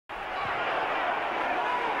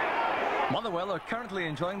Motherwell are currently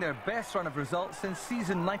enjoying their best run of results since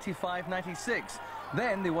season 95-96.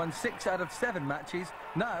 Then they won 6 out of 7 matches.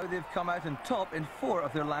 Now they've come out on top in 4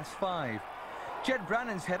 of their last 5. Jed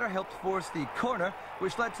Brannan's header helped force the corner,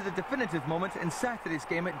 which led to the definitive moment in Saturday's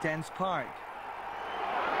game at Dens Park.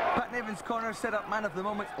 Pat Nevin's corner set up man of the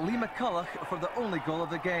moment Lee McCulloch for the only goal of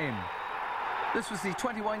the game. This was the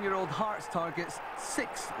 21-year-old Hearts target's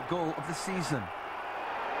 6th goal of the season.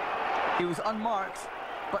 He was unmarked,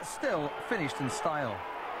 but still finished in style.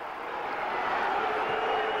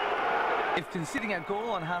 If conceding a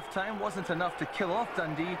goal on half-time wasn't enough to kill off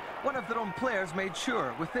Dundee, one of their own players made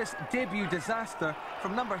sure with this debut disaster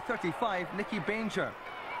from number 35, Nicky Banger.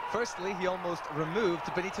 Firstly, he almost removed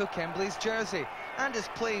Benito Kembley's jersey, and as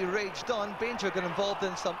play raged on, Banger got involved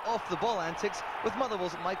in some off-the-ball antics with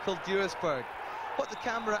Motherwell's Michael Durisberg. What the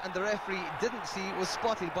camera and the referee didn't see was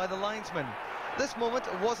spotted by the linesman. This moment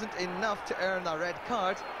wasn't enough to earn a red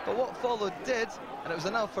card, but what followed did, and it was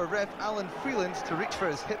enough for ref Alan Freeland to reach for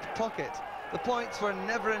his hip pocket. The points were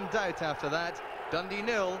never in doubt after that. Dundee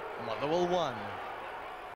 0, Motherwell 1.